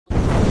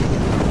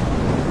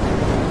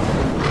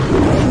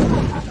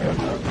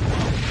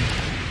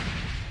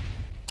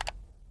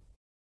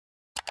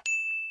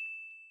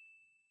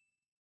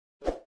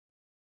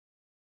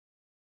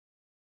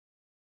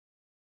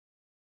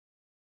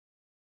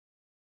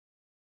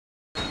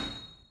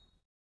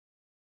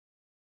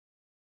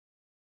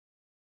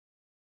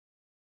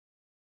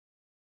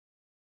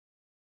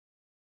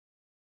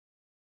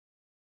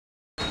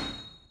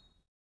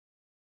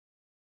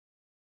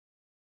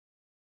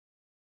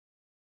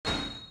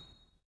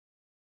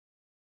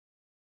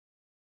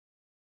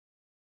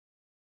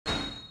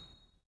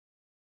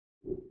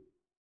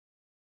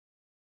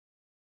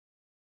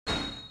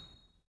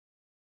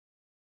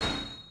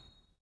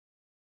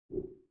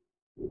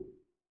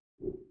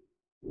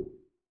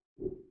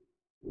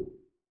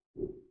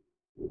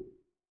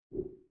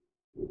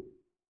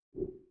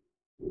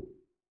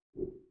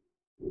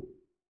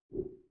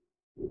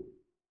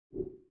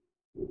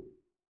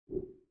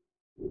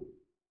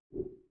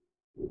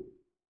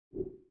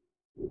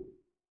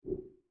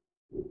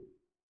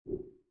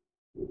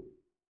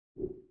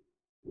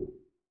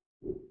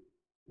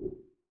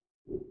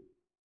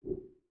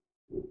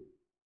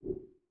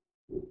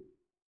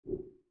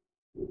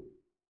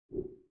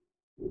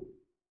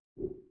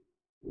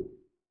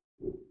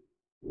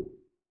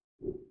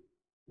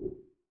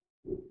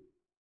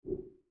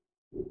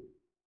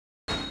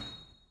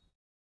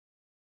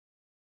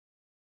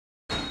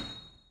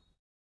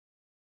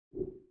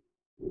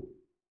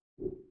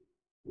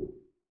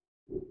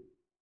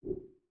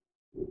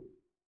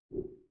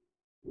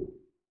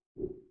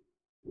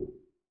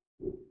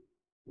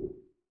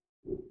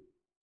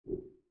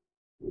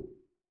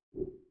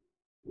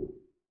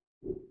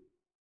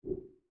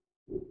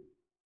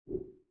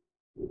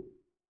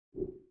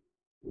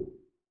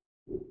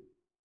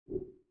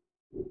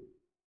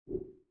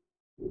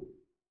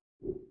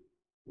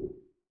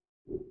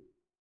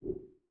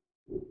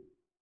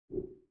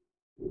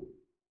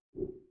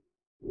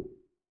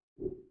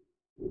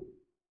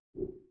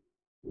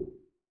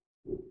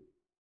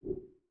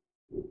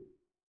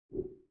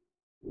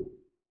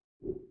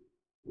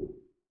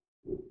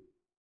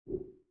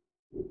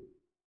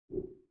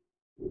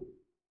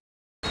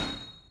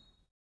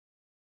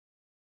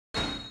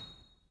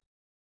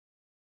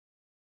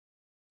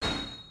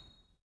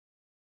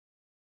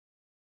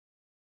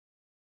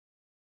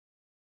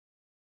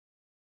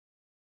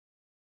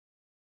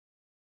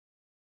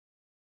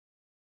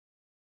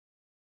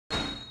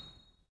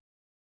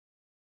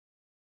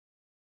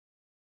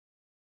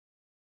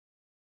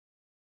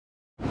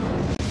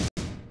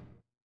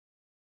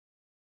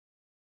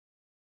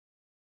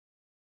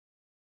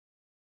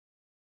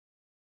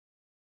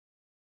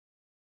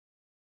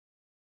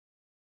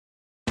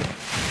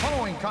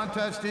following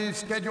contest is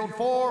scheduled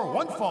for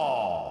one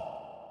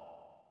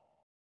fall.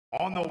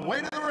 On the way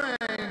to the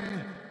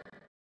ring,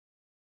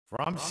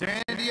 from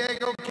San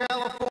Diego,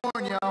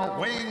 California,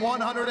 weighing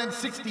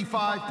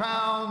 165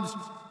 pounds,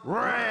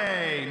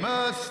 Rey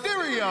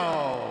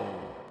Mysterio.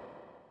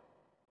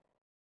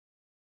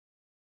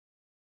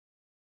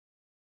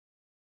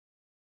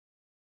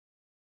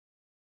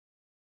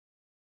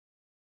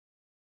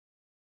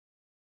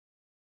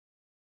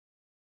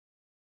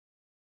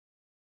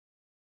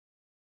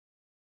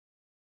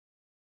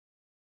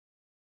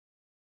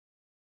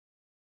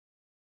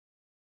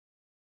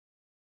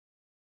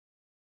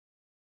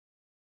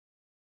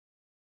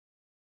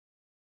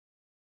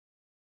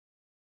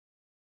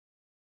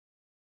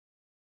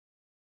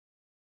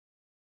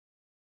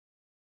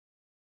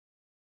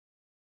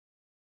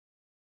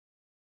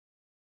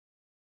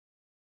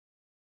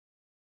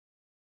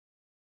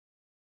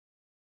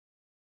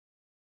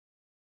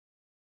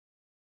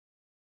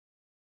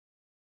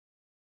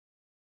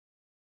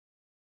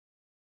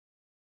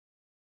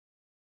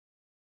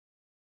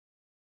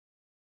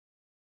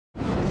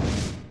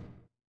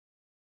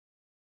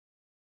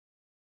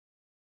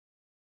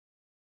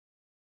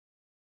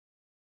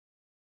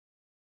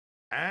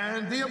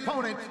 And the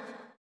opponent,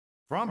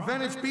 from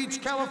Venice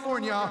Beach,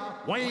 California,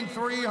 weighing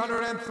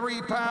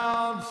 303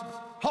 pounds,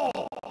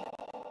 Hulk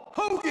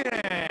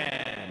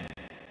Hogan.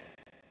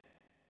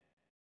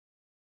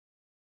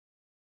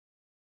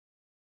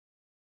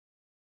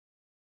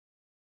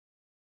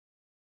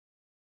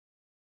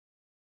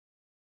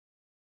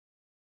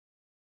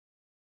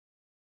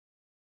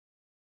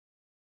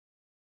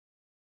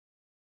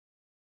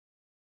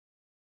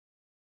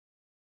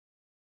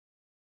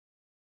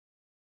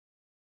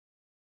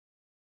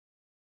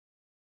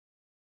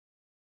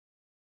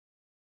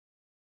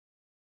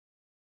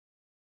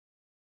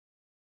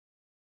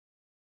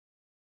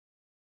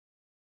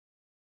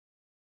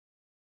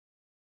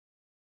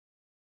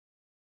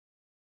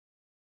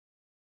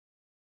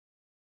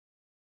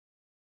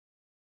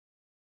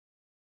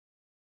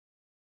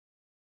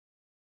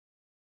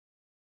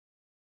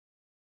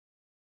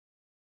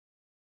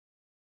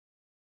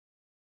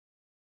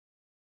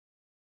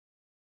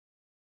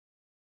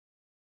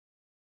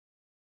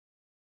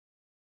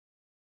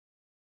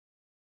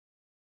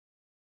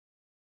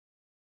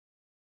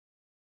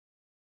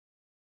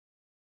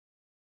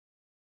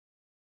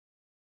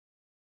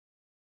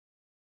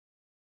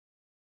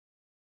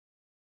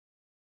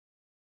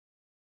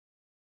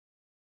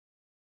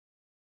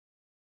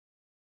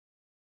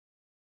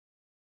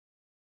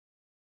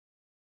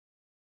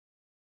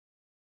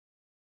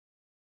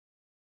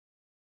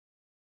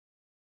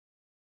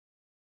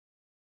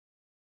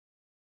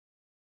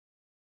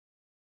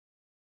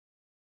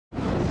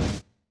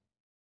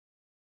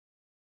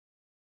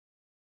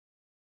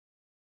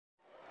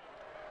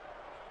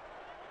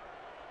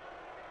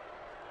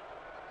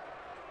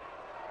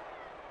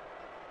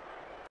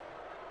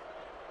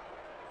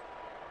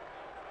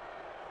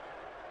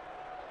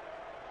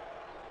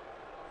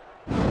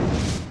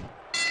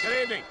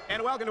 Good evening,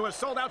 and welcome to a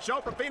sold-out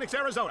show from Phoenix,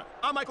 Arizona.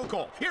 I'm Michael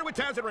Cole, here with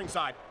Taz at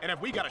ringside, and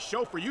have we got a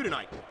show for you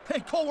tonight? Hey,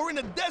 Cole, we're in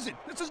the desert.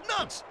 This is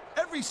nuts.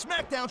 Every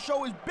SmackDown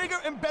show is bigger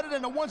and better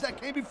than the ones that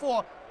came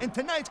before, and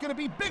tonight's gonna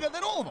be bigger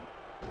than all of them.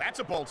 That's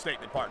a bold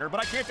statement, partner,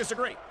 but I can't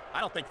disagree. I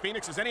don't think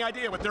Phoenix has any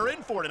idea what they're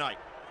in for tonight.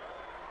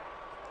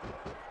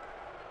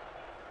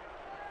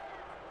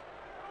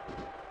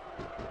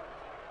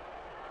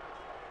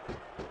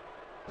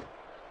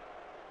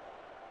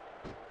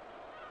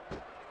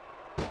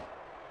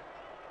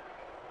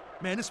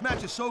 Man, this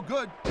match is so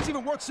good, it's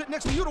even worth sitting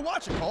next to you to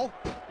watch it, Cole.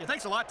 Yeah,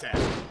 thanks a lot,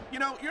 Taz. You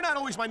know, you're not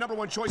always my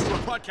 #1 choice for a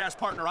podcast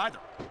partner either.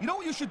 You know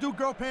what you should do,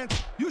 Girl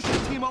Pants? You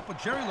should team up with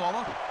Jerry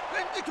Lawler,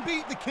 and it could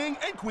be the king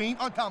and queen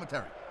on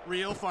commentary.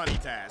 Real funny,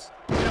 Taz.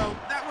 You know,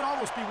 that would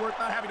almost be worth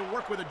not having to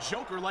work with a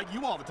joker like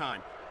you all the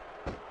time.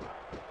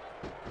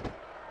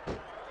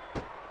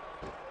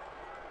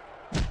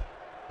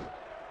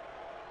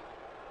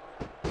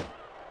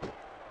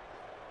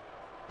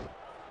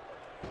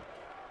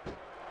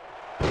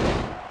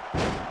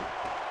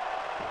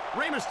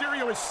 Rey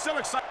Mysterio is so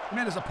excited.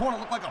 Man, his opponent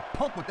looked like a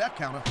punk with that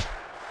counter.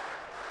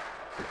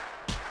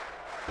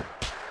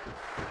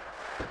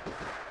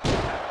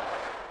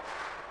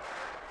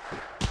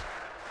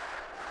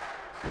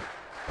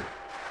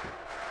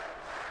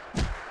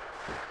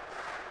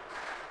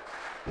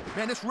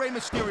 Man, this Rey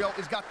Mysterio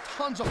has got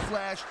tons of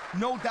flash,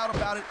 no doubt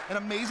about it, an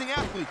amazing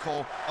athlete,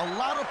 Cole. A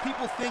lot of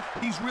people think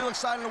he's real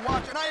exciting to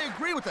watch, and I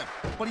agree with them,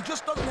 but he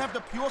just doesn't have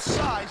the pure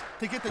size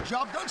to get the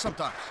job done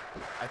sometimes.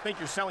 I think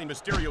you're selling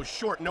Mysterio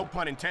short, no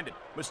pun intended.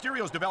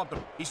 Mysterio's developed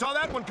him. He saw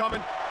that one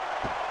coming.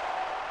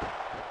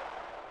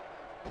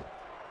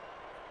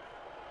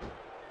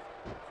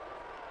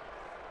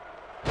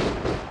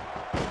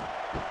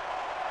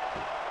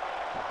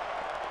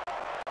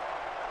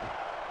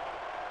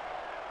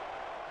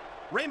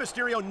 Rey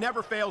Mysterio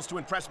never fails to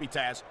impress me,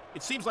 Taz.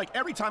 It seems like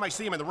every time I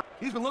see him in the ring...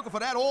 He's been looking for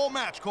that all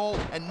match, Cole,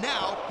 and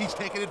now he's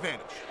taking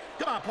advantage.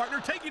 Come on,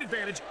 partner. Taking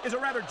advantage is a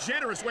rather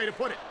generous way to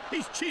put it.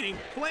 He's cheating,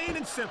 plain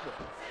and simple.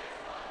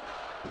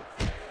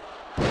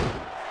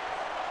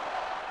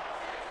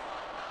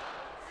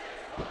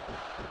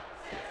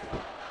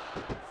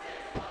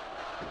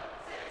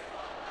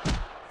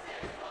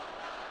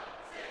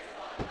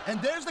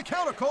 And there's the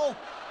counter, Cole.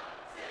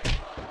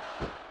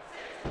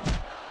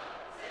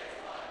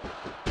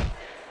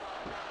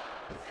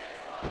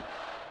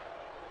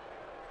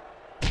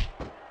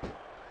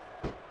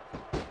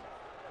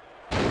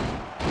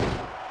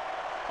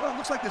 Well, it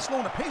looks like they're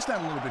slowing the pace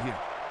down a little bit here.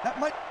 That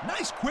might...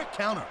 Nice quick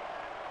counter.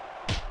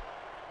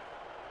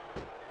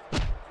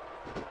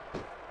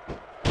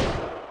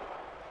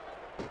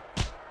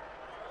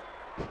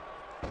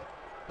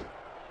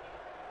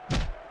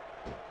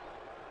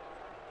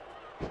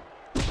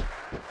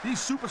 These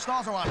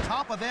superstars are on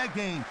top of their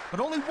game, but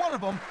only one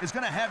of them is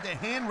going to have their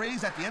hand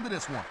raised at the end of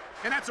this one.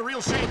 And that's a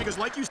real shame because,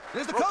 like you...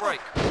 There's the cover.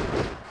 Break.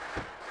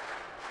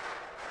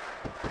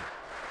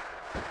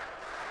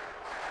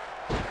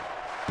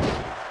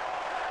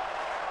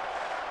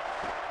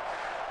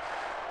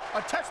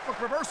 A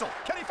textbook reversal.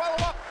 Can he follow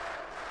up?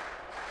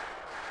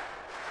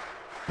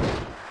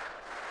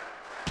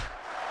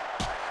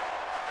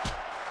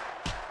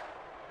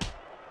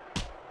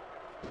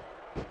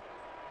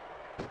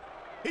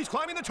 He's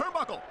climbing the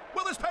turnbuckle.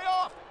 Will this pay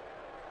off?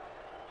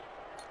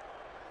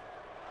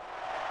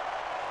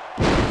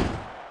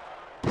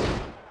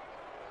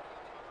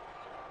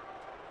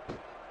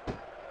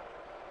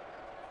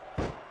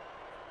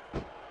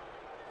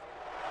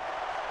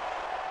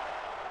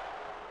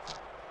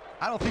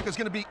 I don't think there's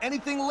going to be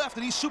anything left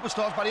of these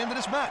superstars by the end of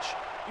this match.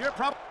 You're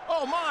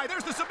Oh my,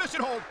 there's the submission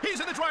hold. He's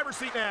in the driver's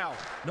seat now.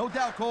 No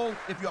doubt, Cole.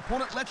 If your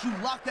opponent lets you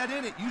lock that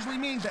in, it usually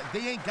means that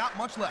they ain't got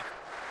much left.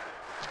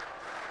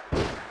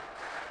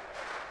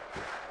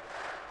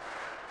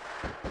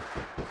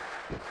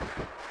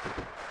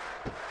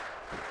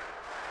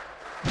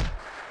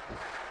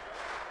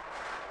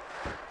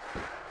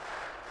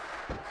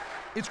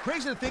 It's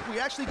crazy to think we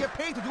actually get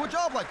paid to do a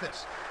job like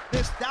this.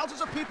 There's thousands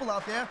of people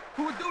out there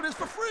who would do this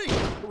for free.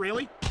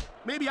 Really?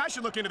 Maybe I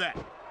should look into that.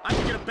 I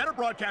can get a better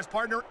broadcast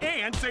partner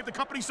and save the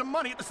company some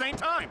money at the same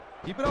time.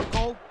 Keep it up,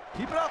 Cole.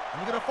 Keep it up.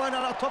 You're going to find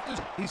out how tough this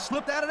is. He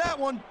slipped out of that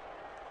one.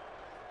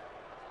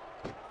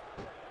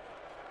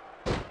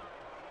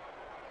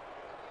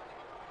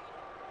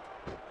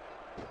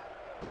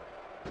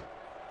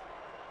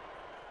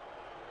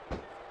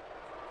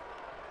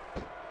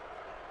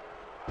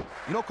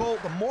 You know, Cole,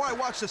 the more I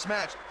watch this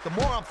match, the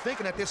more I'm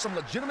thinking that there's some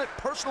legitimate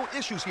personal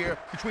issues here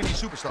between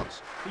these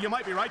superstars. You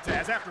might be right,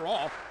 Taz. After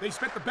all, they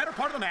spent the better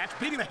part of the match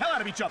beating the hell out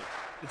of each other.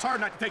 It's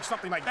hard not to take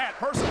something like that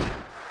personally.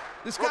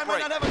 This guy might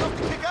not have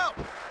enough to kick out.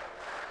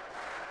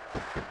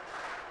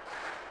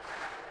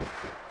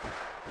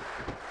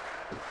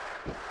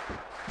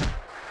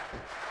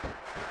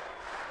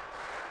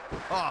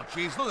 Oh,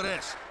 geez, look at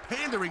this.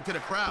 Pandering to the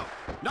crowd.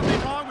 Nothing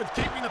wrong with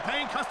keeping the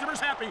paying customers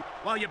happy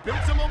while you build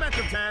some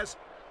momentum, Taz.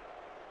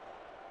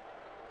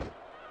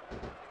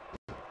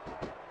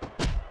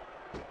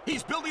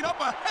 He's building up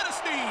a head of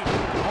steam.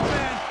 Oh,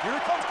 man. Here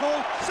it comes,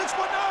 Cole.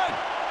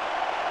 619.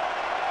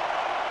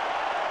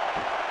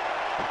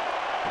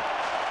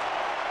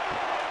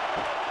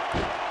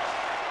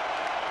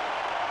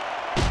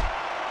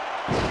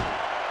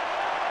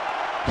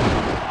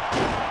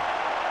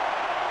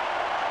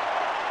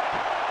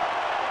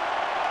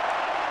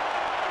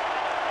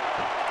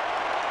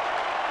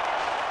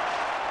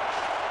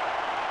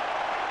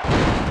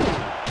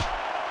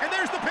 And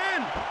there's the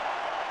pin.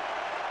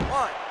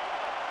 1,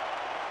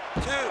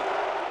 2.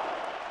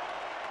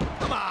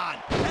 Come on.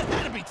 That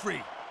had to be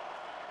 3.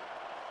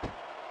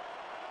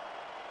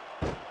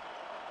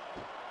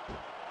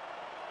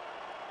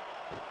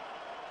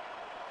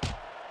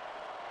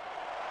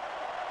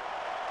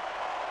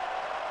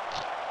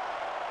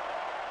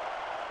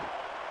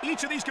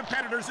 Each of these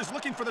competitors is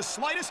looking for the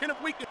slightest hint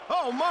of weakness.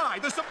 Oh my,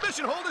 the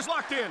submission hold is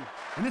locked in.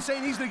 And this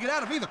ain't easy to get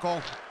out of either,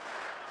 Cole.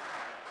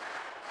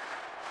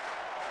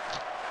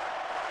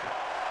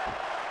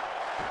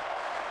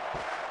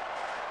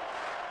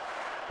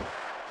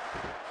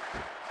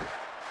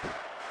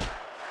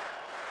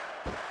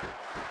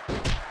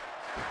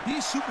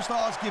 These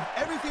superstars give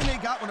everything they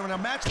got when they're in a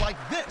match like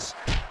this.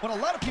 But a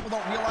lot of people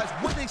don't realize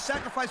what they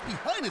sacrifice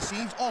behind the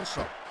scenes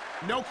also.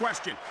 No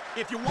question.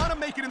 If you want to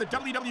make it in the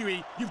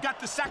WWE, you've got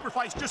to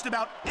sacrifice just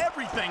about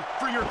everything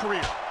for your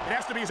career. It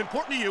has to be as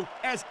important to you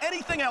as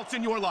anything else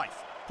in your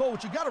life. Cole,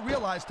 what you got to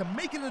realize, to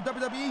make it in the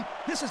WWE,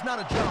 this is not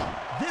a job.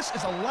 This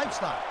is a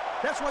lifestyle.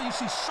 That's why you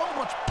see so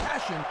much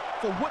passion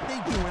for what they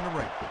do in the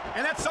ring.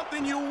 And that's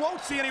something you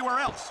won't see anywhere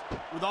else.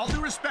 With all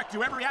due respect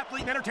to every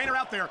athlete and entertainer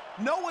out there,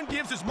 no one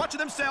gives as much of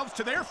themselves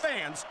to their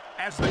fans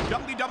as the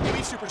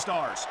WWE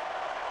superstars.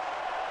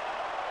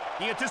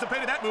 He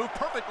anticipated that move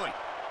perfectly.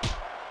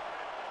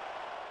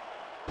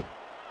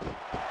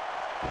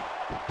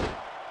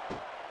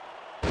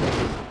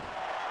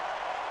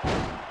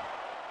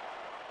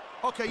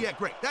 Okay, yeah,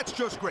 great. That's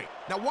just great.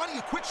 Now, why don't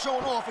you quit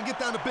showing off and get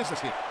down to business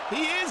here?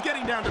 He is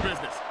getting down to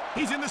business.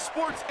 He's in the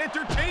sports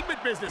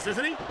entertainment business,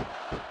 isn't he?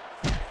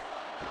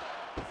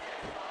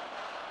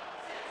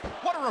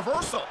 What a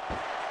reversal.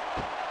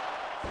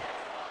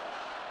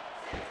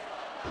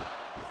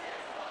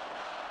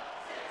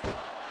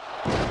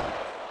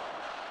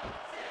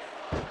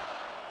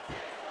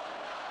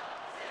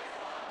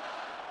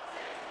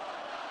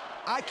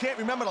 I can't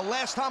remember the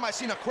last time I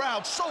seen a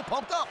crowd so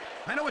pumped up.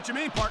 I know what you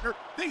mean, partner.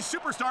 These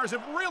superstars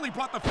have really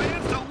brought the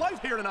fans to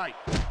life here tonight.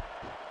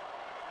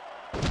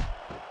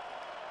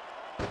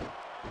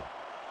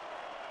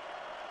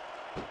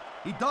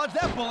 He dodged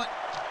that bullet.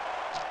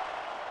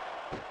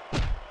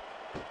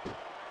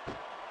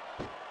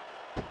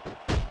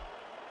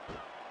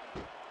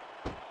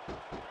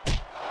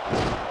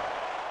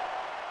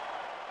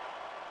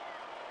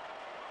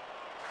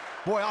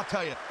 Boy, I'll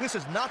tell you, this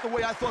is not the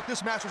way I thought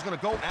this match was going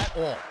to go at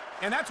all.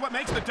 And that's what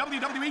makes the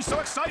WWE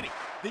so exciting.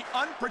 The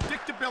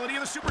unpredictability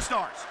of the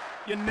superstars.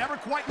 You never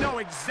quite know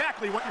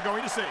exactly what you're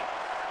going to see.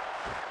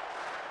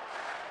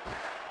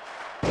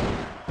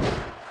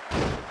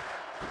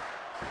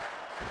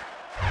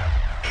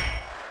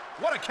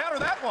 What a counter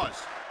that was!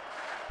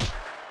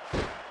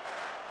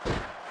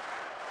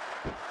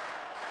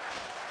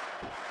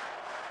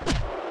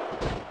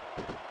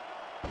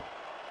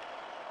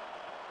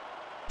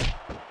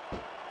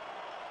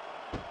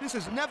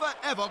 This is never,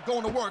 ever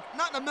going to work.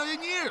 Not in a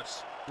million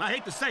years. I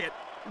hate to say it,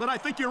 but I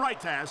think you're right,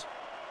 Taz.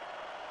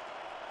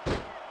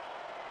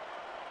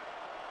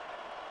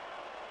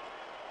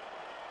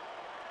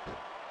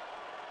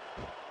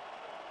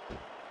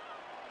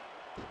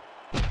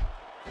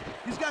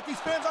 He's got these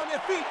fans on their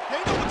feet.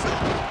 They know what's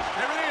up.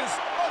 There it is.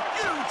 A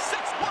huge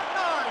 619.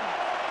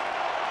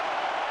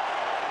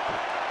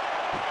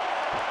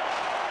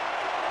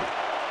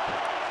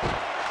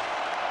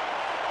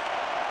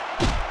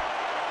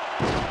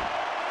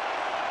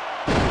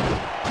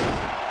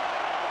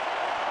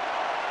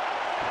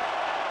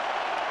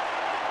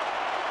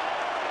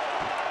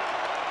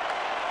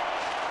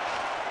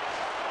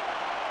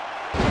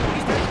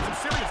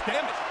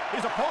 Damage.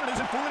 His opponent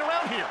isn't fooling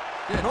around here.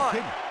 Yeah, no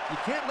kidding. You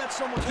can't let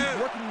someone keep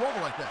working you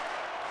over like that.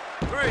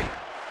 3.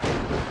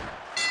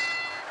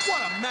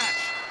 What a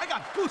match. I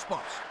got goosebumps.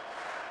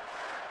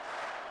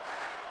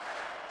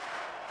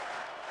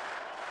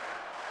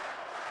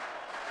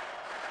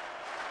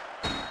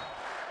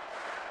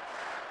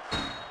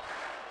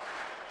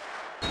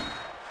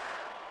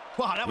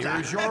 Wow, that was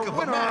Here's a heck your of a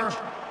winner. match.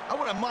 I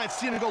wouldn't mind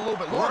seeing it go a little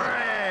bit longer.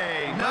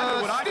 Rey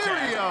Not what I said.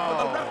 Mysterio.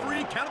 But the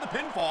referee counted the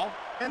pinfall,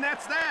 and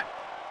that's that.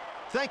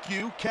 Thank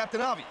you, Captain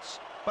Obvious.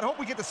 But I hope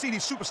we get to see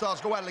these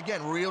superstars go at it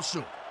again real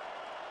soon.